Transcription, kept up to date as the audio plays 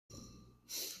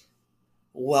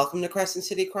Welcome to Crescent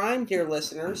City Crime, dear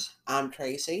listeners. I'm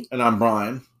Tracy, And I'm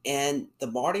Brian. and the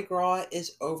Mardi Gras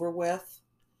is over with.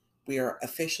 We are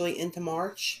officially into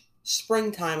March.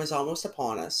 Springtime is almost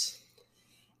upon us.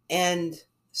 And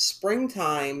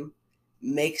springtime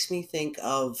makes me think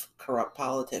of corrupt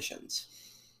politicians.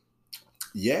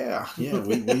 Yeah.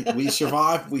 We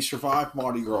survived. We survived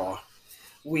Mardi Gras.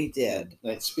 We did.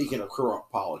 And speaking of corrupt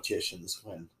politicians,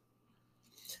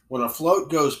 when a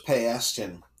float goes past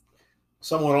and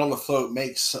someone on the float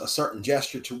makes a certain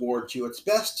gesture towards you, it's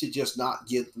best to just not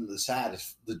give them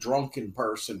the drunken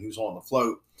person who's on the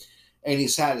float any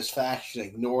satisfaction.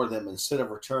 Ignore them instead of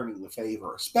returning the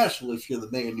favor, especially if you're the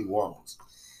mayor of New Orleans.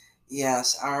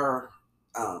 Yes, our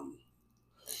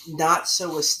not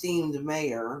so esteemed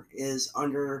mayor is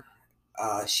under.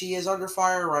 She is under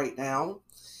fire right now.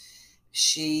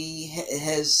 She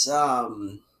has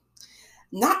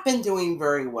not been doing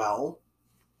very well.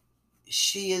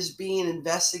 She is being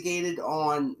investigated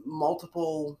on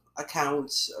multiple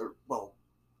accounts, or, well,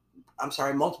 I'm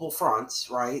sorry, multiple fronts,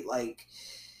 right? Like,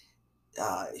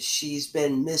 she's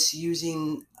been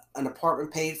misusing an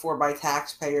apartment paid for by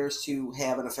taxpayers to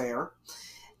have an affair,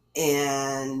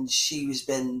 and she's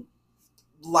been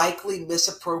likely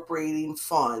misappropriating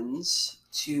funds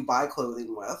to buy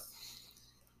clothing with.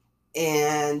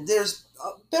 And there's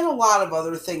been a lot of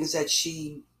other things that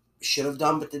she should have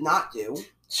done but did not do.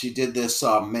 She did this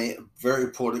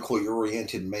very politically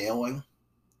oriented mailing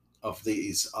of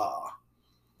these,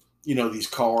 these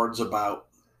cards about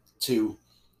to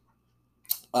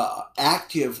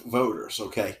active voters.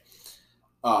 Okay,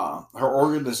 her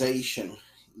organization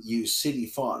used city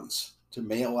funds to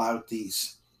mail out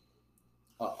these.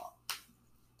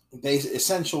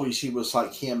 Essentially, she was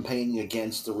like campaigning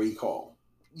against the recall.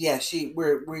 Yeah,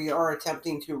 we are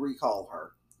attempting to recall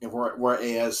her. And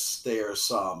whereas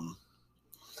there's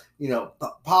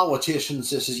politicians,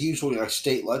 this is usually like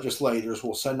state legislators,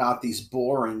 will send out these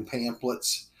boring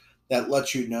pamphlets that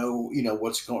let you know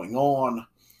what's going on,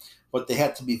 but they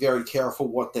have to be very careful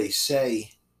what they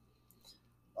say.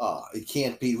 It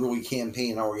can't be really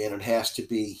campaign oriented. It has to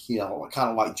be, kind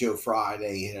of like Joe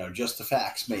Friday, just the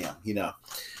facts, ma'am,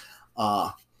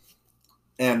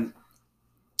 and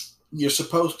you're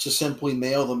supposed to simply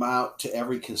mail them out to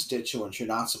every constituent. You're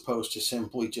not supposed to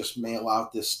simply just mail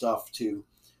out this stuff to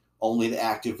only the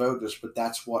active voters, but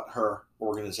that's what her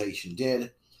organization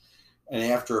did. And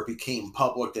after it became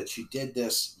public that she did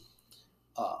this,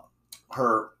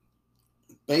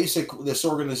 this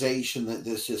organization,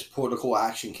 this political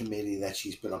action committee that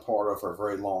she's been a part of for a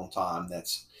very long time,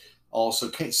 that's also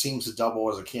seems to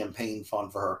double as a campaign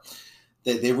fund for her.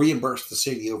 They reimbursed the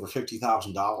city over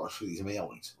 $50,000 for these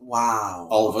mailings. Wow!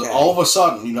 All of a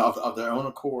sudden, of their own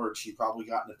accord, she probably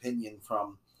got an opinion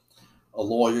from a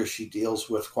lawyer she deals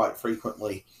with quite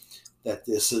frequently that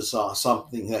this is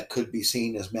something that could be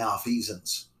seen as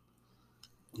malfeasance.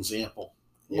 Example.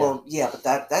 Yeah. Well, yeah, but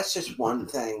that's just one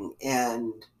thing,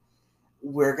 and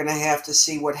we're gonna have to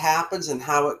see what happens and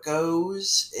how it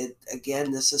goes.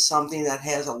 This is something that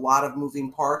has a lot of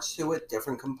moving parts to it,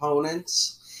 different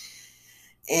components,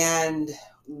 and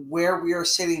where we are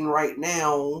sitting right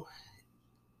now,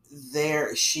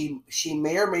 she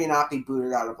may or may not be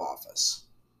booted out of office.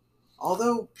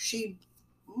 Although she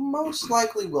most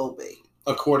likely will be.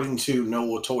 According to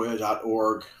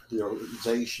nolatoya.org, the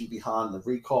organization behind the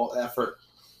recall effort,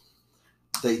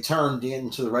 they turned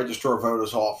into the Registrar of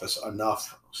Voters office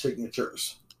enough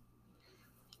signatures.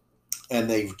 And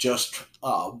they've just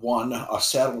won a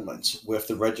settlement with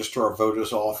the Registrar of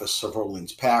Voters office of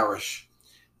Orleans Parish,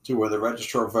 to where the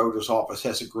Registrar of Voters office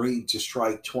has agreed to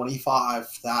strike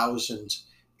 25,000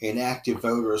 inactive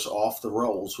voters off the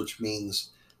rolls, which means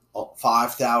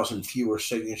 5,000 fewer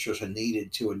signatures are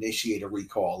needed to initiate a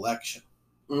recall election.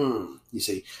 You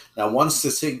see, now once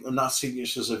the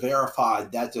signatures are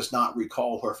verified, that does not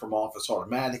recall her from office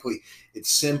automatically. It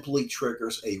simply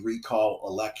triggers a recall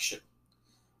election,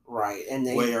 right? And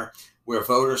where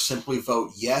voters simply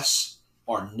vote yes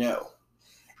or no.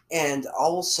 And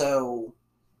also,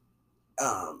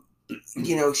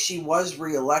 she was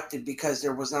reelected because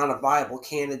there was not a viable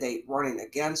candidate running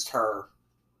against her.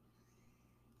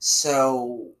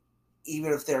 So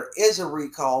even if there is a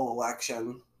recall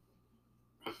election,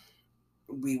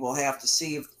 we will have to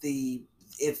see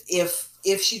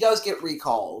if she does get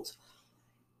recalled,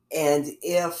 and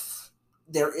if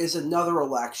there is another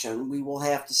election, we will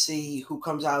have to see who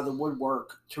comes out of the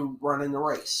woodwork to run in the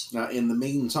race. Now, in the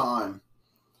meantime,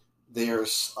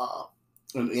 there's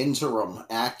an interim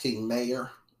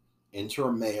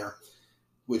mayor,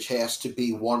 which has to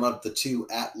be one of the two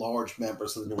at-large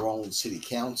members of the New Orleans City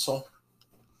Council.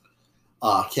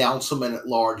 Councilman at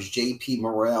large J.P.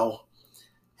 Morrell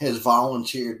has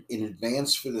volunteered in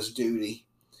advance for this duty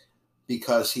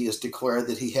because he has declared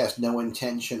that he has no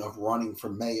intention of running for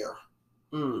mayor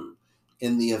Hmm.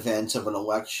 in the event of an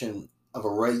election of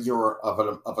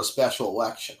a special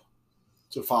election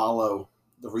to follow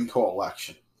the recall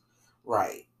election.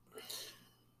 Right.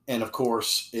 And of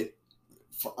course,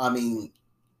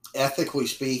 ethically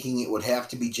speaking, it would have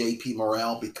to be J.P.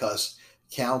 Morrell because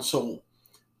council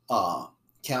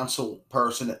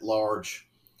person at large,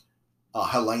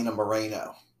 Helena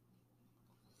Moreno,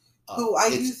 Who I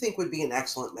do think would be an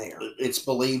excellent mayor. It's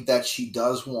believed that she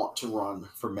does want to run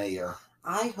for mayor.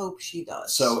 I hope she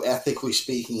does. So ethically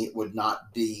speaking, it would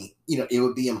not be, it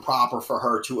would be improper for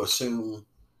her to assume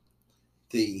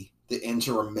the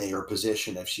interim mayor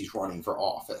position if she's running for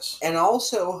office. And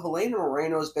also, Helena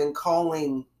Moreno has been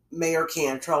calling Mayor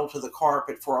Cantrell to the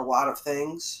carpet for a lot of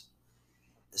things.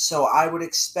 So I would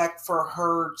expect for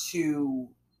her to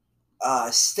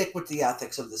stick with the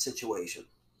ethics of the situation.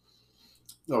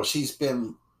 No, she's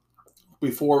been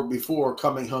before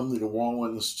coming home to New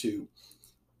Orleans to,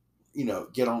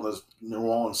 get on the New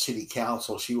Orleans City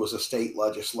Council. She was a state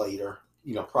legislator.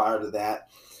 Prior to that,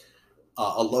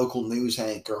 a local news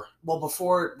anchor. Well,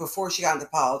 before she got into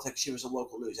politics, she was a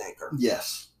local news anchor.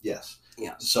 Yes. Yeah.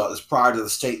 So it's prior to the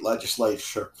state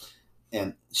legislature,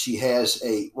 and she has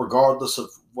regardless of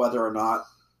whether or not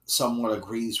someone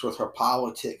agrees with her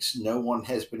politics, no one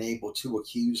has been able to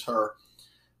accuse her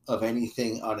of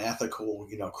anything unethical,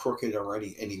 crooked or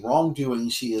any wrongdoing.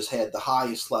 She has had the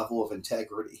highest level of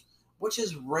integrity, which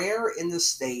is rare in the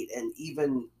state and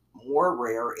even more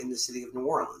rare in the city of New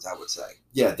Orleans, I would say.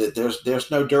 Yeah,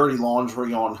 there's no dirty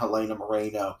laundry on Helena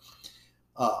Moreno.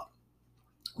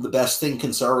 The best thing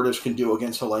conservatives can do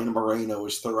against Helena Moreno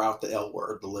is throw out the L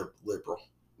word, the liberal.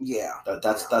 Yeah,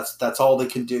 that's all they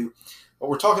can do. But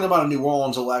we're talking about a New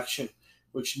Orleans election,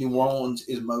 which New Orleans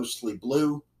is mostly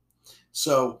blue.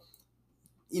 So,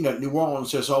 New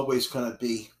Orleans, there's always going to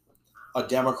be a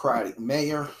Democratic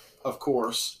mayor, of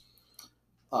course.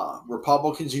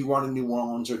 Republicans who run in New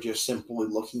Orleans are just simply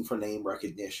looking for name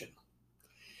recognition.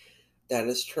 That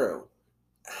is true.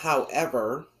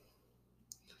 However,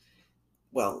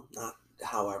 well, not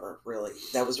however, really.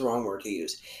 That was the wrong word to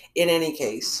use. In any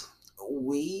case,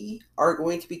 we are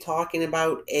going to be talking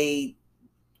about a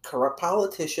corrupt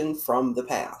politician from the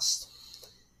past.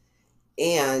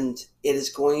 And it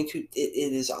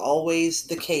is always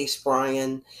the case,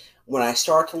 Brian, when I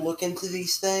start to look into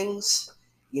these things,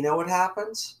 you know what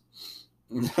happens?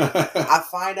 I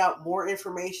find out more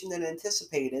information than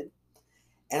anticipated,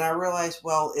 and I realize,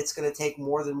 well, it's going to take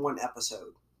more than one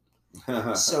episode.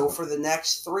 So for the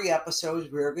next 3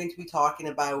 episodes, we're going to be talking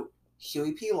about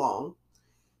Huey P. Long,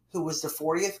 who was the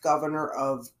 40th governor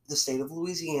of the state of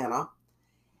Louisiana.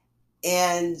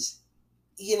 And,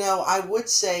 I would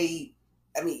say,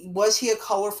 was he a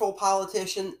colorful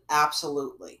politician?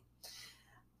 Absolutely.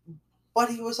 But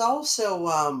he was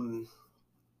also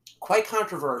quite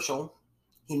controversial.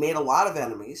 He made a lot of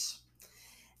enemies.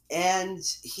 And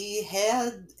he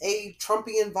had a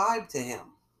Trumpian vibe to him.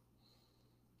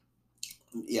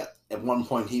 Yeah, at one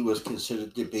point he was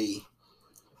considered to be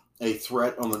a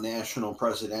threat on the national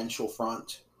presidential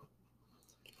front.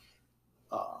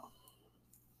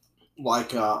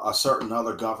 Like a certain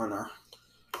other governor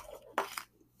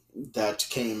that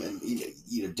came in,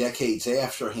 decades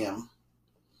after him.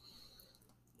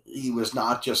 He was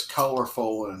not just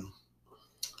colorful and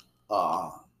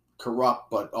corrupt,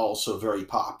 but also very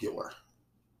popular.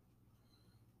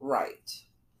 Right.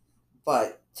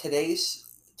 But today's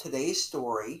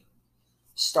story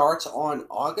starts on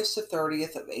August the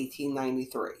 30th of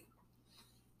 1893.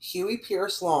 Huey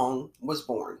Pierce Long was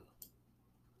born.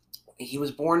 He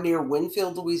was born near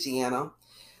Winfield, Louisiana.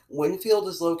 Winfield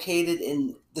is located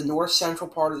in the north central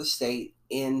part of the state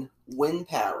in Wynn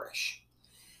Parish.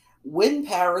 Wynn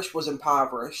Parish was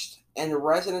impoverished, and the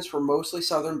residents were mostly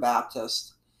Southern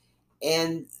Baptist,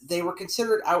 and they were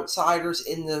considered outsiders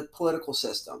in the political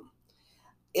system.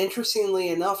 Interestingly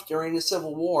enough, during the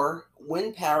Civil War,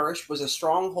 Wynn Parish was a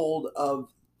stronghold of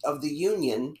the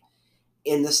Union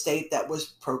in the state that was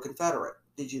pro-Confederate.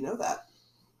 Did you know that?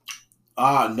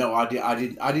 No, I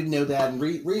didn't know that. And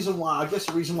the reason why I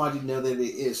didn't know that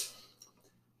is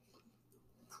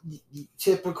your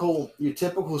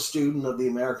typical student of the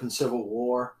American Civil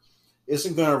War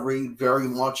isn't going to read very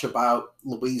much about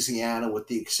Louisiana, with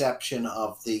the exception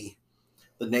of the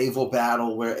naval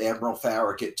battle where Admiral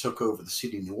Farragut took over the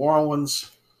city of New Orleans.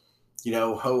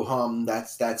 Ho hum,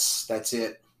 that's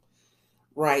it.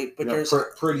 Right, but there's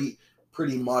pretty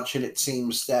pretty much, and it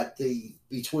seems that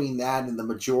between that and the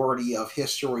majority of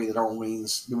history that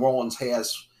New Orleans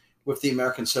has with the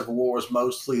American Civil War is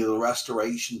mostly the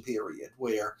Restoration period,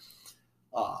 where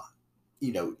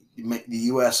the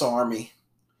U.S. Army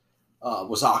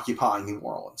was occupying New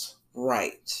Orleans.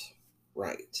 Right.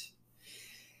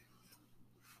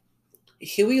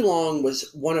 Huey Long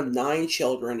was one of 9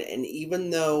 children, and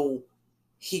even though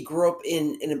he grew up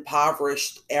in an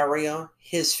impoverished area,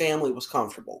 his family was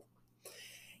comfortable.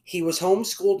 He was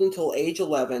homeschooled until age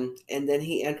 11, and then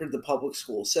he entered the public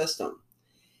school system.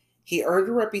 He earned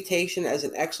a reputation as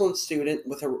an excellent student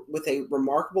with a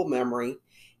remarkable memory,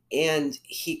 and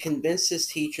he convinced his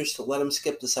teachers to let him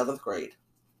skip the 7th grade.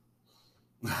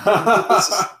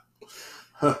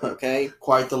 Okay.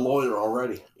 Quite the lawyer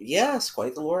already. Yes,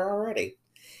 quite the lawyer already.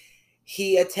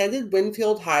 He attended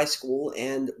Winfield High School,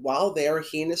 and while there,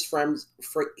 he and his friends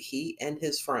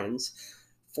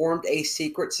formed a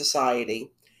secret society,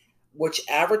 which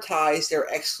advertised their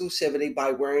exclusivity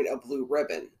by wearing a blue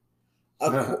ribbon.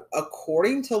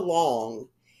 According to Long,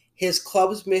 his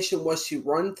club's mission was to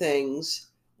run things,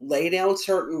 lay down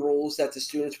certain rules that the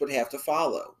students would have to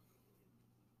follow.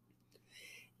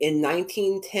 In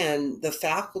 1910, the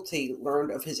faculty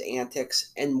learned of his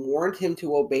antics and warned him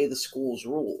to obey the school's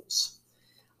rules.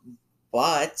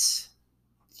 But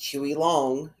Huey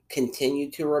Long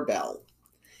continued to rebel.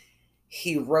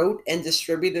 He wrote and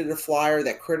distributed a flyer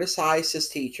that criticized his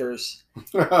teachers.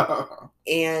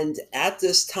 And at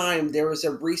this time, there was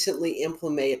a recently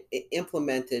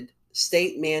implemented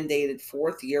state-mandated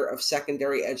 4th year of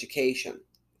secondary education.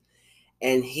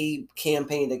 And he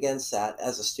campaigned against that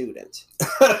as a student.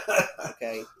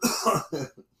 Okay.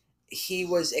 He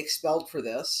was expelled for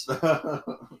this.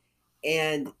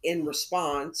 And in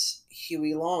response,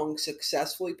 Huey Long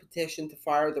successfully petitioned to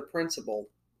fire the principal.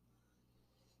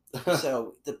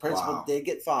 So the principal did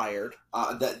get fired.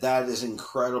 That is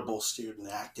incredible student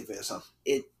activism.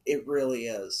 It really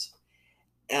is.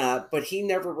 But he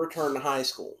never returned to high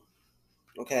school.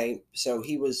 Okay, so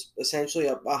he was essentially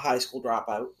a high school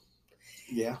dropout.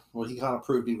 Yeah, well, he kind of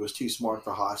proved he was too smart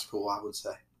for high school, I would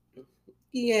say.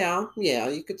 Yeah,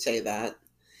 you could say that.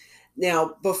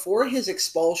 Now, before his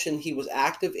expulsion, he was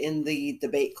active in the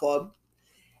debate club,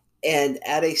 and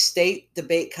at a state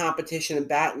debate competition in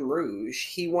Baton Rouge,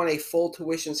 he won a full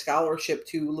tuition scholarship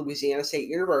to Louisiana State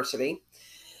University,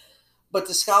 but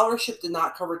the scholarship did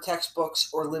not cover textbooks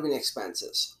or living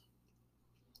expenses.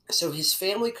 So his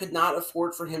family could not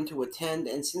afford for him to attend,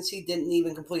 and since he didn't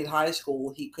even complete high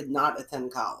school, he could not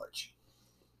attend college.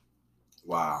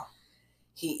 Wow.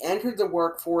 He entered the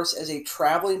workforce as a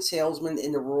traveling salesman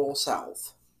in the rural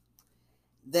South.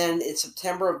 Then, in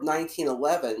September of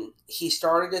 1911, he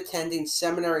started attending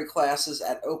seminary classes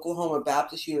at Oklahoma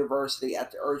Baptist University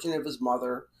at the urging of his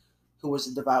mother, who was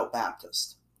a devout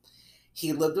Baptist.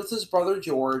 He lived with his brother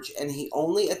George, and he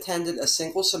only attended a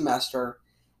single semester,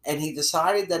 and he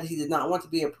decided that he did not want to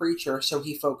be a preacher, so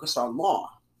he focused on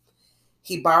law.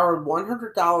 He borrowed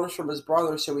 $100 from his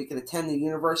brother so he could attend the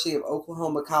University of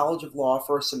Oklahoma College of Law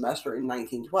for a semester in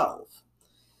 1912.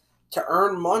 To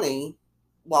earn money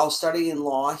while studying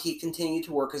law, he continued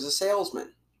to work as a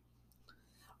salesman.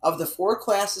 Of the 4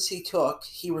 classes he took,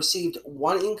 he received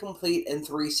 1 incomplete and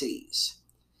 3 C's.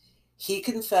 He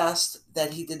confessed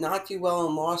that he did not do well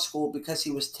in law school because he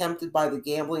was tempted by the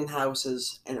gambling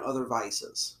houses and other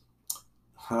vices.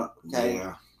 Okay?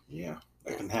 Yeah,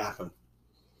 that can happen.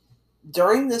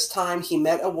 During this time, he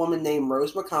met a woman named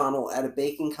Rose McConnell at a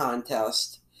baking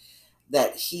contest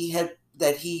that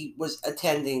he was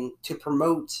attending to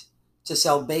promote to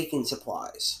sell baking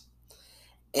supplies.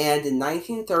 And in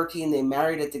 1913, they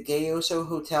married at the Gayoso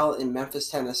Hotel in Memphis,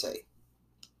 Tennessee.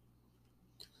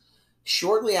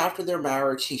 Shortly after their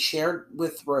marriage, he shared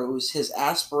with Rose his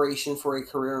aspiration for a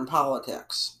career in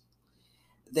politics.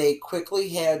 They quickly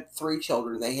had 3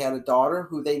 children. They had a daughter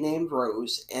who they named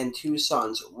Rose and 2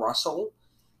 sons, Russell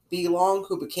B. Long,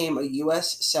 who became a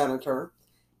U.S. Senator,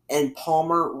 and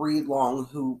Palmer Reed Long,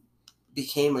 who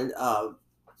became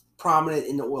prominent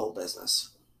in the oil business.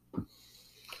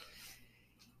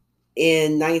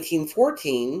 In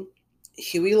 1914,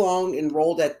 Huey Long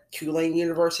enrolled at Tulane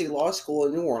University Law School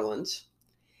in New Orleans,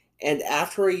 and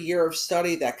after a year of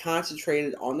study that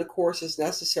concentrated on the courses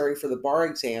necessary for the bar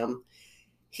exam,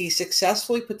 he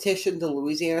successfully petitioned the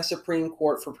Louisiana Supreme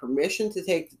Court for permission to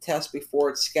take the test before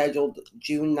its scheduled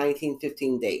June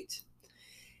 1915 date.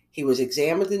 He was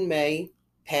examined in May,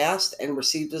 passed, and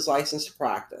received his license to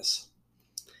practice.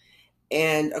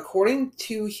 And according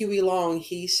to Huey Long,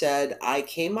 he said, "I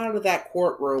came out of that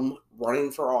courtroom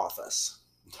running for office."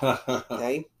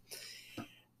 Okay?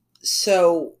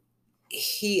 So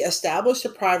He established a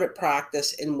private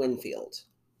practice in Winfield.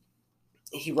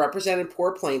 He represented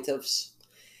poor plaintiffs,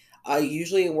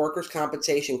 usually in workers'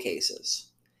 compensation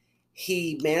cases.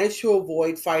 He managed to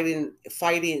avoid fighting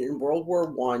in World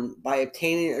War I by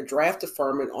obtaining a draft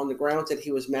deferment on the grounds that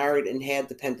he was married and had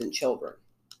dependent children.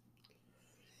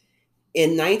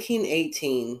 In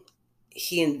 1918,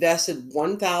 he invested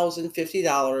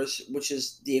 $1,050, which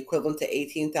is the equivalent to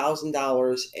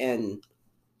 $18,000 in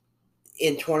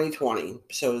 2020.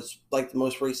 So it's like the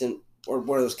most recent, or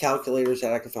one of those calculators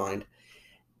that I could find,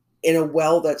 in a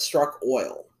well that struck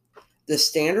oil. The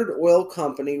Standard Oil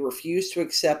Company refused to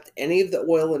accept any of the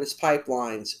oil in its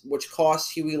pipelines, which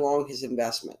cost Huey Long his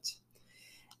investment.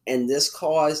 And this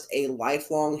caused a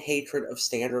lifelong hatred of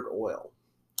Standard Oil.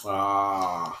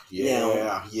 Yeah.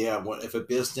 If a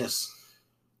business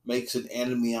makes an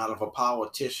enemy out of a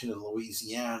politician in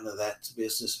Louisiana, that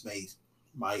business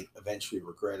might eventually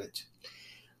regret it.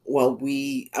 Well,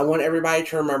 I want everybody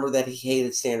to remember that he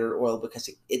hated Standard Oil because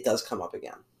it does come up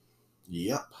again.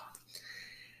 Yep.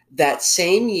 That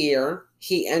same year,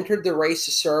 he entered the race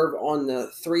to serve on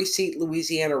the 3-seat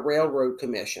Louisiana Railroad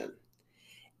Commission.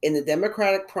 In the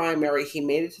Democratic primary, he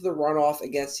made it to the runoff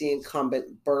against the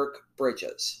incumbent Burke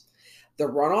Bridges. The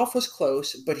runoff was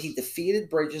close, but he defeated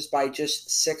Bridges by just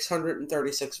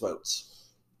 636 votes.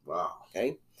 Wow.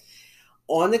 Okay.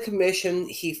 On the commission,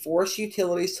 he forced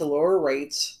utilities to lower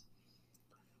rates,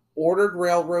 ordered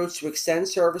railroads to extend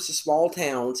service to small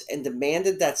towns, and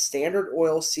demanded that Standard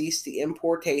Oil cease the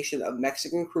importation of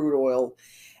Mexican crude oil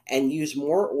and use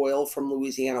more oil from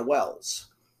Louisiana wells.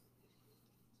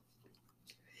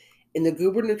 In the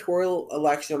gubernatorial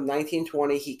election of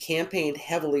 1920, he campaigned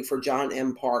heavily for John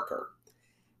M. Parker.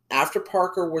 After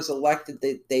Parker was elected,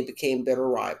 they became bitter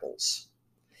rivals.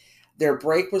 Their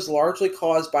break was largely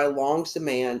caused by Long's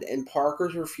demand and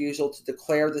Parker's refusal to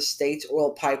declare the state's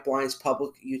oil pipelines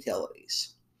public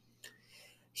utilities.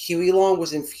 Huey Long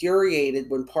was infuriated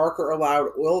when Parker allowed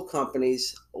oil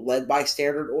companies, led by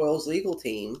Standard Oil's legal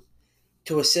team,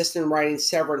 to assist in writing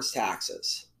severance tax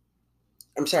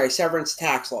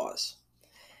laws.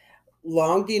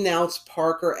 Long denounced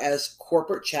Parker as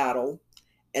corporate chattel,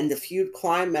 and the feud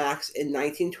climaxed in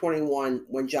 1921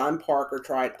 when John Parker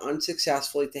tried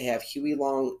unsuccessfully to have Huey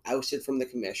Long ousted from the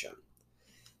commission.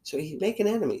 So he's making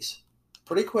enemies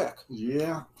pretty quick.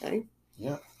 Yeah. Okay.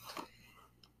 Yeah.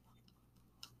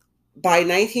 By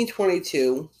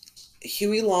 1922,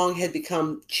 Huey Long had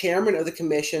become chairman of the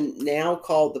commission, now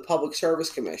called the Public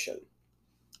Service Commission.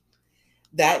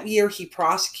 That year, he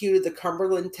prosecuted the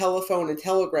Cumberland Telephone and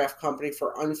Telegraph Company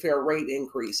for unfair rate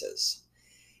increases.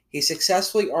 He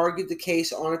successfully argued the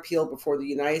case on appeal before the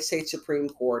United States Supreme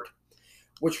Court,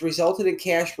 which resulted in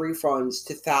cash refunds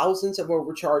to thousands of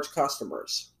overcharged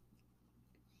customers.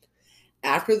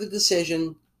 After the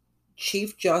decision,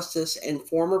 Chief Justice and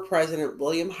former President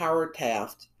William Howard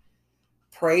Taft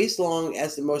praised Long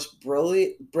as the most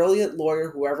brilliant lawyer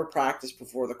who ever practiced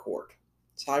before the court.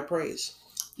 It's high praise.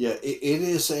 Yeah, it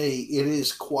is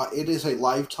a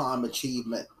lifetime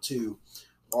achievement to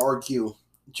argue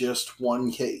just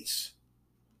one case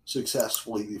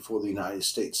successfully before the United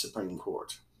States Supreme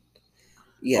Court.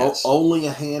 Yes. Only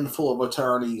a handful of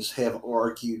attorneys have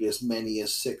argued as many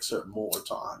as 6 or more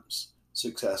times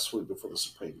successfully before the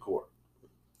Supreme Court.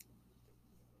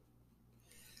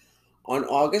 On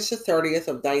August the 30th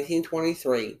of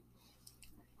 1923,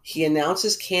 he announced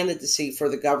his candidacy for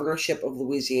the governorship of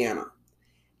Louisiana.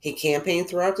 He campaigned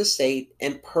throughout the state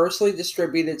and personally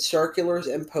distributed circulars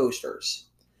and posters.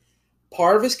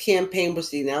 Part of his campaign was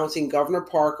denouncing Governor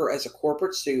Parker as a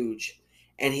corporate stooge,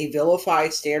 and he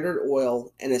vilified Standard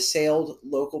Oil and assailed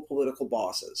local political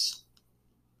bosses.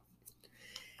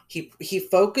 He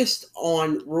focused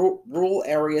on rural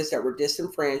areas that were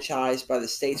disenfranchised by the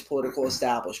state's political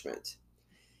establishment.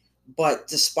 But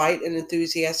despite an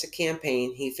enthusiastic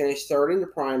campaign, he finished third in the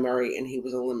primary and he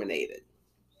was eliminated.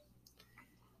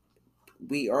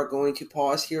 We are going to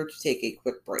pause here to take a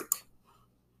quick break.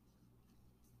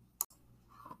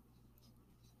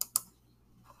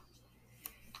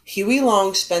 Huey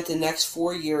Long spent the next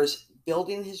 4 years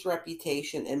building his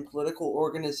reputation and political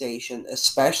organization,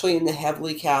 especially in the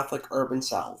heavily Catholic urban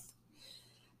South.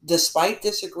 Despite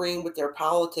disagreeing with their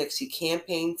politics, he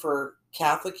campaigned for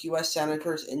Catholic U.S.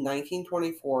 senators in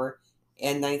 1924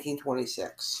 and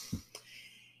 1926.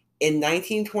 In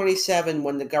 1927,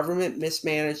 when the government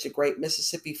mismanaged the Great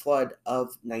Mississippi Flood of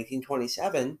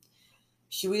 1927,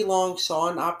 Huey Long saw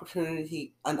an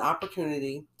opportunity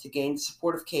to gain the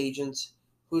support of Cajuns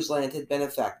whose land had been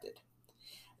affected.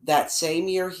 That same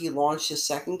year, he launched his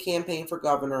second campaign for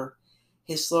governor.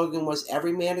 His slogan was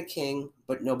 "Every man a king,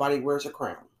 but nobody wears a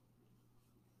crown."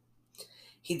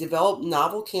 He developed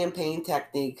novel campaign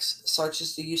techniques such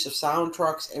as the use of sound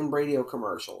trucks and radio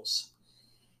commercials.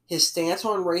 His stance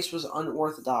on race was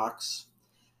unorthodox.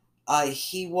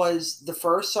 He was the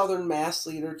first Southern mass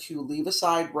leader to leave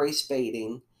aside race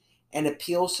baiting and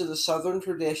appeals to the Southern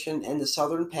tradition and the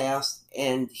Southern past,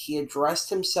 and he addressed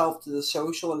himself to the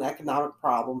social and economic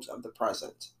problems of the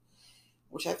present,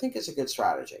 which I think is a good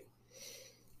strategy.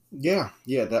 Yeah,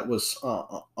 yeah, that was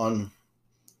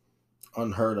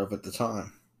unheard of at the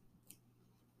time.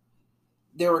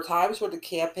 There were times when the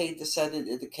campaign descended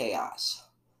into chaos.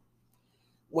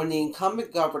 When the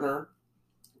incumbent governor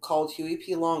called Huey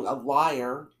P. Long a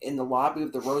liar in the lobby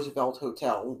of the Roosevelt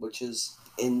Hotel, which is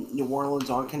in New Orleans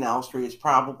on Canal Street. It's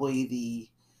probably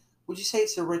would you say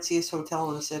it's the ritziest hotel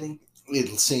in the city?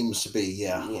 It seems to be,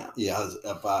 yeah, Yeah. yeah,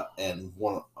 about and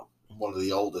one of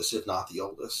the oldest, if not the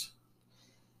oldest.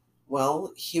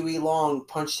 Well, Huey Long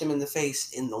punched him in the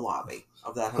face in the lobby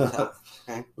of that hotel.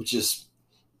 Okay. Which is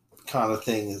kind of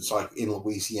thing. It's like in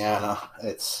Louisiana,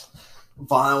 it's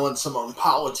violence among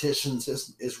politicians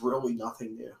is really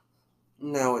nothing new.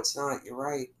 No, it's not. You're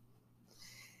right.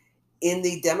 In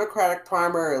the Democratic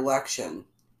primary election,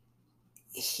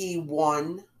 he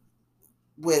won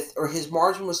his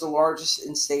margin was the largest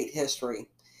in state history,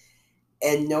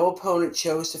 and no opponent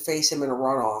chose to face him in a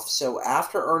runoff. So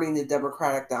after earning the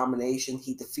Democratic nomination,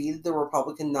 he defeated the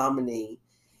Republican nominee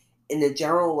in the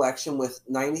general election with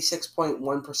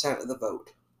 96.1% of the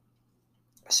vote.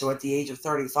 So at the age of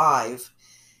 35,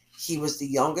 he was the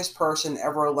youngest person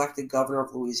ever elected governor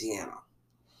of Louisiana.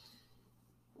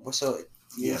 So at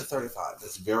the age of 35.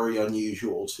 It's very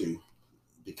unusual to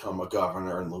become a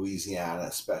governor in Louisiana,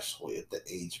 especially at the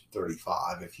age of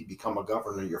 35. If you become a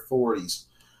governor in your 40s,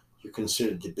 you're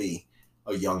considered to be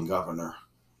a young governor.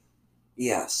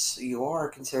 Yes, you are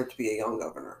considered to be a young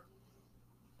governor.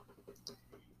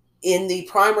 In the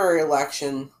primary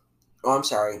election,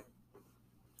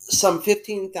 some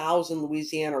 15,000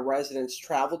 Louisiana residents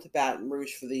traveled to Baton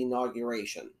Rouge for the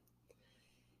inauguration.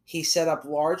 He set up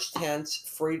large tents,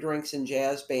 free drinks, and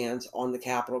jazz bands on the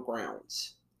Capitol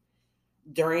grounds.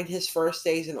 During his first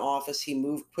days in office, he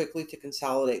moved quickly to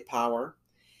consolidate power.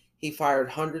 He fired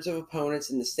hundreds of opponents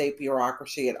in the state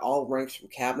bureaucracy at all ranks, from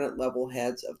cabinet level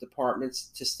heads of departments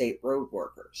to state road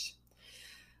workers.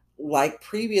 Like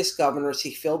previous governors,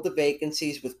 he filled the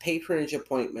vacancies with patronage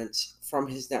appointments from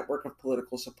his network of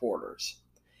political supporters.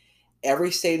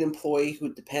 Every state employee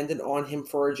who depended on him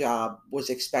for a job was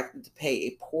expected to pay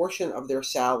a portion of their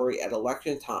salary at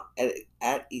election time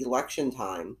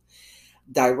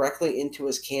directly into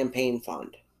his campaign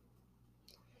fund.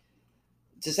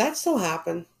 Does that still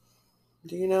happen?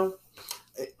 Do you know?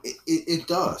 It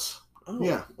does. Oh,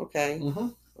 yeah. Okay. Mm-hmm.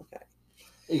 Okay.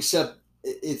 Except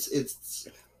it's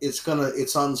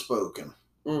unspoken.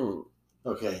 Mm.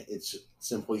 Okay. It's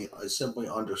simply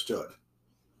understood.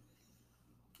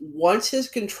 Once his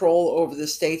control over the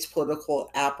state's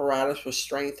political apparatus was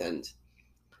strengthened,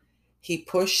 he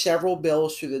pushed several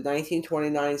bills through the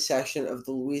 1929 session of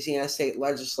the Louisiana State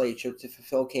Legislature to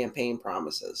fulfill campaign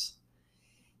promises.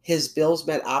 His bills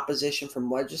met opposition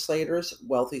from legislators,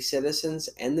 wealthy citizens,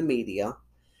 and the media,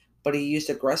 but he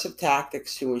used aggressive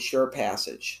tactics to ensure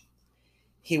passage.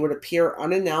 He would appear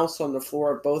unannounced on the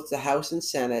floor of both the House and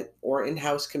Senate or in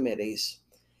House committees,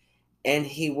 and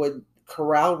he would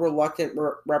corral reluctant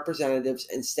representatives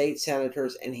and state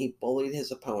senators, and he bullied his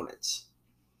opponents.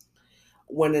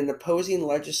 When an opposing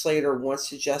legislator once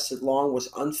suggested Long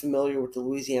was unfamiliar with the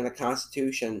Louisiana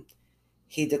Constitution,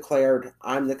 he declared,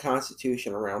 "I'm the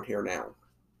Constitution around here now,"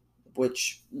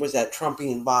 which was that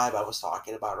Trumpian vibe I was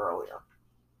talking about earlier.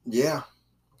 Yeah.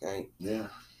 Okay. Yeah.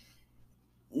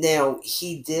 Now,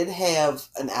 he did have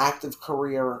an active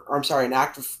term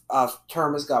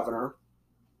as governor.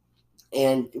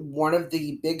 And one of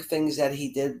the big things that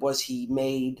he did was he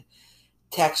made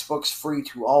textbooks free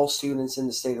to all students in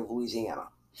the state of Louisiana.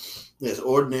 Yes,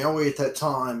 ordinarily at that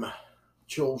time,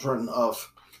 children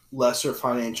of lesser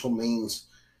financial means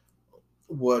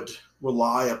would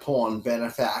rely upon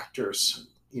benefactors,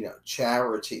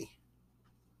 charity.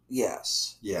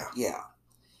 Yes. Yeah. Yeah.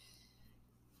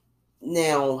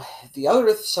 Now,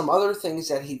 some other things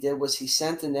that he did was he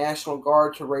sent the National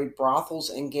Guard to raid brothels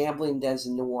and gambling dens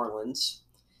in New Orleans.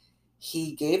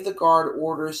 He gave the Guard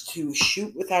orders to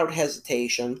shoot without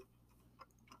hesitation.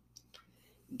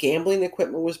 Gambling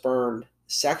equipment was burned,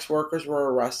 sex workers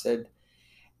were arrested,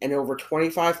 and over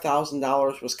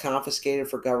 $25,000 was confiscated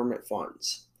for government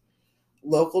funds.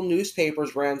 Local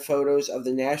newspapers ran photos of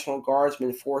the National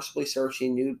Guardsmen forcibly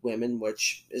searching nude women,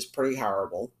 which is pretty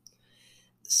horrible.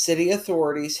 City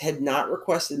authorities had not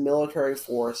requested military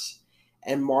force,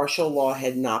 and martial law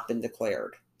had not been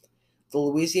declared. The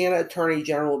Louisiana Attorney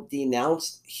General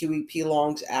denounced Huey P.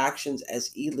 Long's actions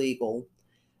as illegal,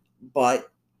 but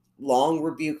Long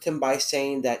rebuked him by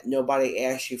saying that nobody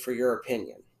asked you for your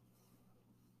opinion.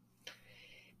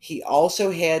 He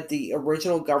also had the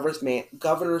original governor's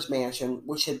mansion,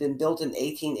 which had been built in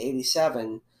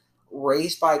 1887,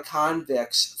 raised by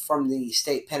convicts from the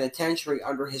state penitentiary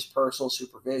under his personal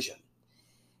supervision.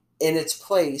 In its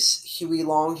place, Huey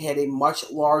Long had a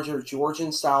much larger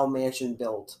Georgian-style mansion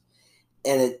built,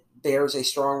 and it bears a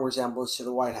strong resemblance to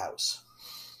the White House.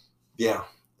 Yeah,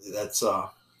 that's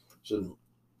so the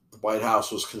White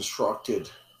House was constructed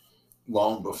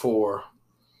long before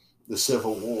the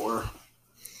Civil War.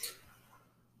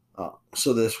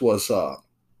 So this was, an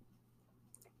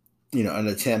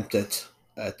attempt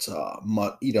at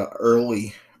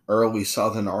early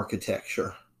Southern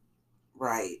architecture.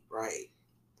 Right.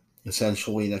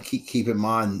 Essentially, keep in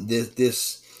mind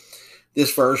this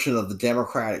version of the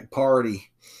Democratic Party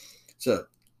is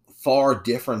far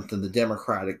different than the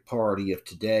Democratic Party of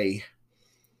today.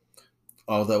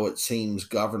 Although it seems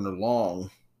Governor Long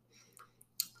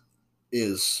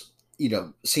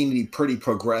seemed to be pretty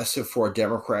progressive for a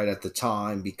Democrat at the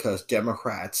time, because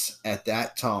Democrats at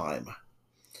that time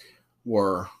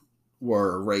were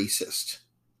racist,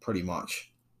 pretty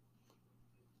much.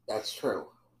 That's true.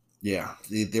 Yeah,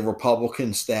 the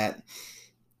Republicans that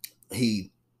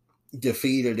he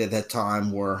defeated at that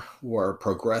time were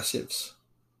progressives,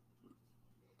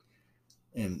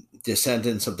 and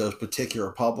descendants of those particular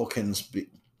Republicans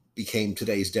became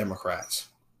today's Democrats.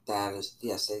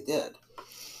 Yes, they did.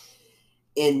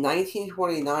 In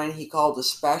 1929, he called a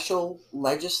special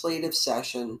legislative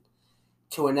session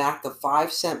to enact a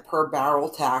 5-cent per barrel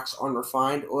tax on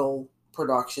refined oil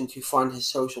production to fund his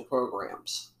social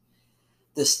programs.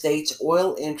 The state's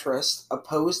oil interest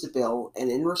opposed the bill, and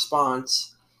in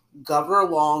response, Governor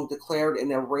Long declared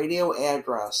in a radio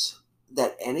address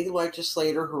that any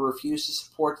legislator who refused to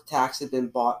support the tax had been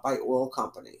bought by oil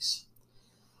companies.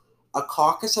 A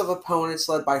caucus of opponents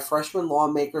led by freshman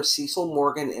lawmakers Cecil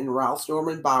Morgan and Ralph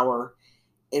Norman Bauer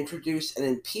introduced an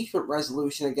impeachment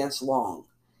resolution against Long.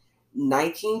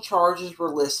 19 charges were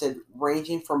listed,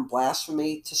 ranging from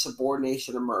blasphemy to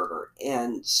subordination to murder.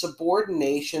 And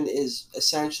subordination is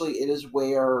essentially, it is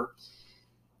where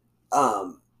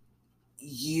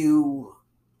you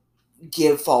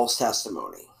give false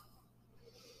testimony.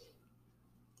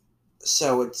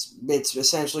 So it's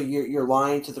essentially you're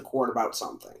lying to the court about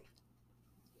something.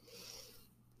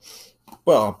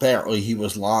 Well, apparently he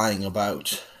was lying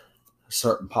about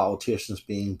certain politicians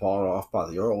being bought off by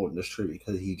the oil industry,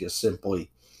 because he just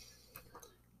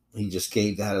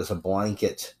gave that as a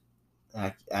blanket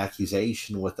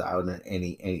accusation without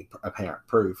any apparent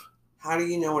proof. How do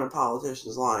you know when a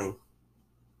politician's lying?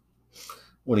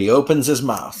 When he opens his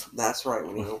mouth. That's right,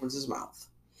 when he opens his mouth.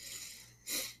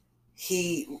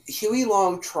 Huey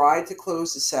Long tried to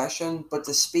close the session, but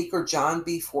the Speaker, John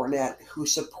B. Fournette, who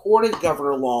supported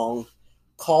Governor Long,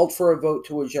 called for a vote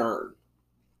to adjourn.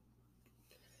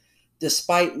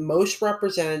 Despite most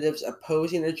representatives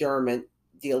opposing adjournment,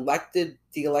 the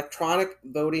electronic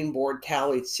voting board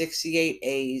tallied 68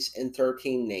 ayes and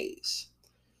 13 nays.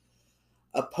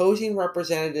 Opposing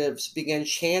representatives began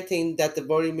chanting that the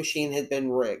voting machine had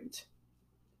been rigged.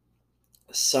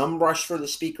 Some rushed for the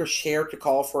Speaker's chair to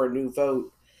call for a new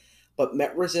vote, but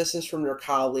met resistance from their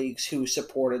colleagues who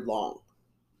supported Long.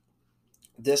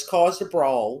 This caused a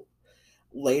brawl,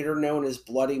 later known as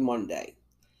Bloody Monday.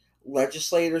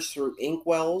 Legislators threw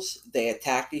inkwells, they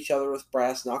attacked each other with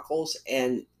brass knuckles,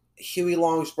 and Huey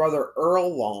Long's brother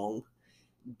Earl Long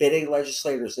bit a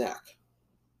legislator's neck.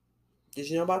 Did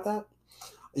you know about that?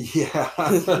 Yeah.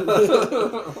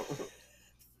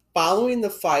 Following the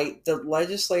fight, the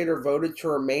legislator voted to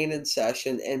remain in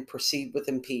session and proceed with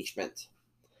impeachment.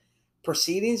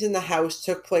 Proceedings in the House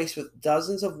took place with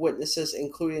dozens of witnesses,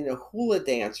 including a hula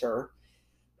dancer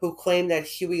who claimed that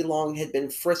Huey Long had been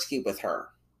frisky with her.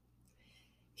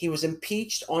 He was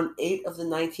impeached on 8 of the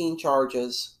 19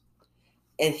 charges,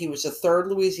 and he was the third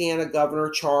Louisiana governor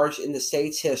charged in the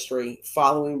state's history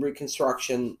following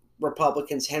Reconstruction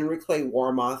Republicans Henry Clay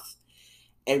Warmoth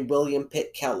and William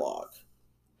Pitt Kellogg.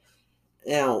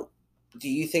 Now, do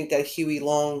you think that Huey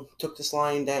Long took this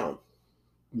lying down?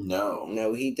 No.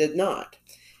 No, he did not.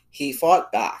 He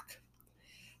fought back.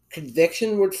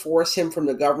 Conviction would force him from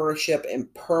the governorship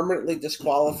and permanently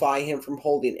disqualify him from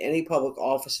holding any public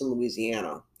office in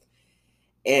Louisiana.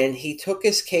 And he took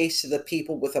his case to the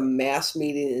people with a mass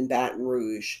meeting in Baton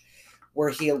Rouge, where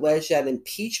he alleged that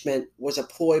impeachment was a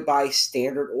ploy by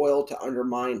Standard Oil to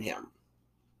undermine him.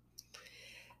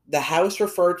 The House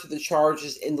referred to the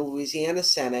charges in the Louisiana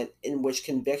Senate, in which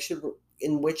conviction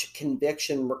in which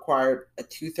conviction required a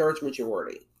 2/3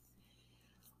 majority.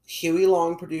 Huey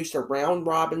Long produced a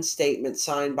round-robin statement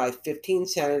signed by 15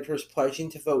 senators pledging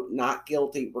to vote not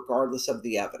guilty regardless of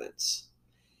the evidence.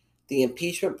 The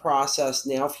impeachment process,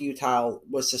 now futile,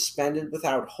 was suspended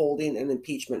without holding an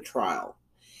impeachment trial.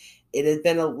 It had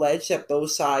been alleged that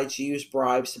both sides used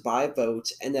bribes to buy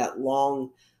votes and that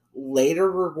Long later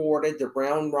rewarded the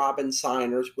round-robin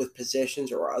signers with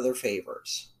positions or other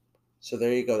favors. So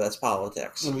there you go, that's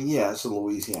politics. I mean, yeah, it's the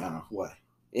Louisiana way.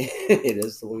 It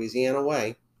is the Louisiana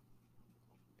way.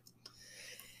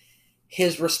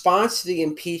 His response to the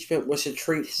impeachment was to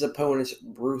treat his opponents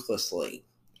ruthlessly.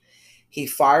 He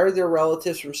fired their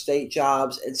relatives from state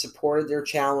jobs and supported their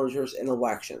challengers in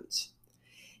elections.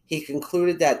 He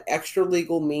concluded that extra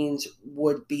legal means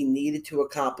would be needed to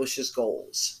accomplish his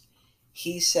goals.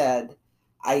 He said,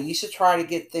 "I used to try to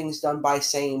get things done by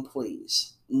saying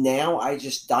please. Now I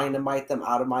just dynamite them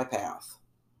out of my path."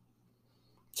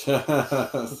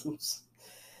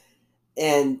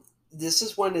 And this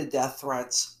is when the death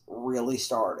threats really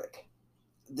started.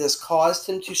 This caused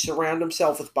him to surround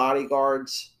himself with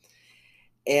bodyguards,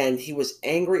 and he was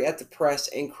angry at the press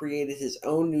and created his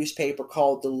own newspaper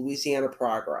called the Louisiana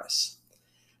Progress.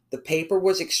 The paper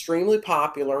was extremely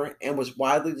popular and was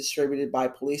widely distributed by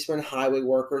policemen, highway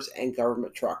workers, and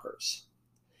government truckers.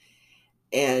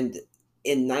 And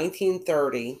in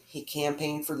 1930, he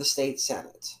campaigned for the state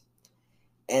senate.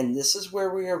 And this is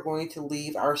where we are going to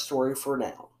leave our story for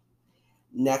now.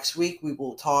 Next week, we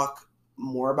will talk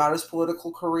more about his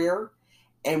political career,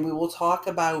 and we will talk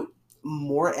about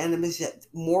more enemies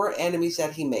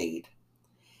that he made.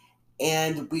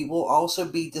 And we will also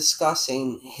be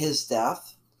discussing his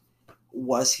death.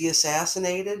 Was he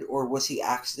assassinated or was he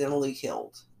accidentally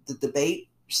killed? The debate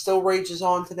still rages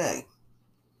on today.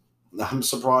 I'm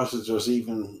surprised that there's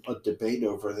even a debate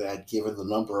over that, given the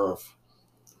number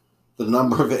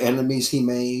of enemies he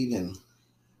made and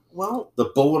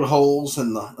the bullet holes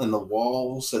in the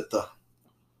walls at the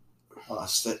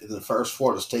in the first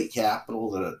floor of the state capitol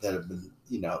that have been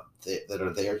that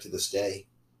are there to this day.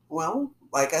 Well,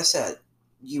 like I said,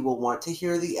 you will want to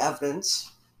hear the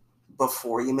evidence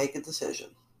before you make a decision.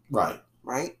 Right.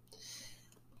 Right?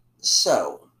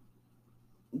 So,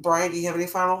 Brian, do you have any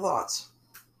final thoughts?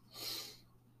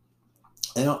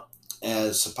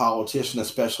 As a politician,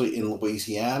 especially in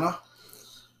Louisiana,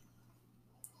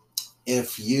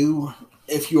 if you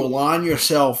align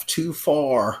yourself too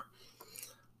far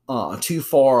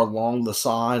along the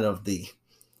side of the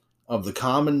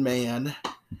common man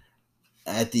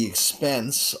at the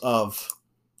expense of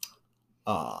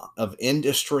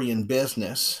industry and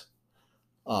business,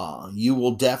 you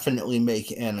will definitely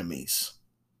make enemies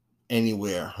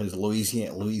anywhere, as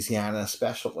Louisiana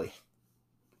especially.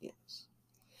 Yes.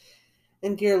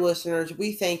 And dear listeners,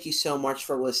 we thank you so much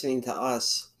for listening to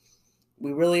us.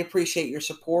 We really appreciate your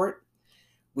support.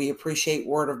 We appreciate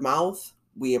word of mouth.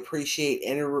 We appreciate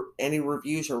any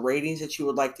reviews or ratings that you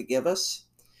would like to give us.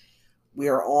 We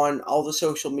are on all the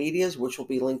social medias, which will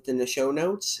be linked in the show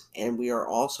notes, and we are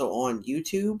also on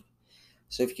YouTube.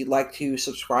 So if you'd like to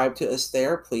subscribe to us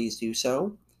there, please do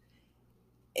so.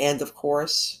 And of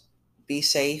course, be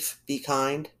safe, be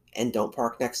kind, and don't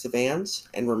park next to vans.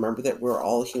 And remember that we're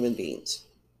all human beings.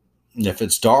 If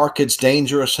it's dark, it's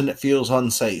dangerous, and it feels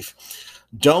unsafe.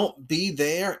 Don't be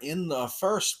there in the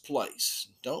first place.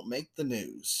 Don't make the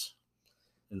news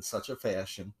in such a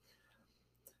fashion.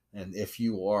 And if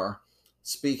you are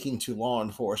speaking to law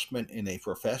enforcement in a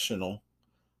professional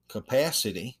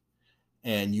capacity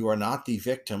and you are not the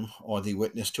victim or the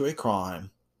witness to a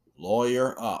crime,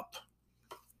 lawyer up.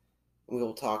 We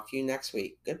will talk to you next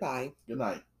week. Goodbye. Good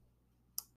night.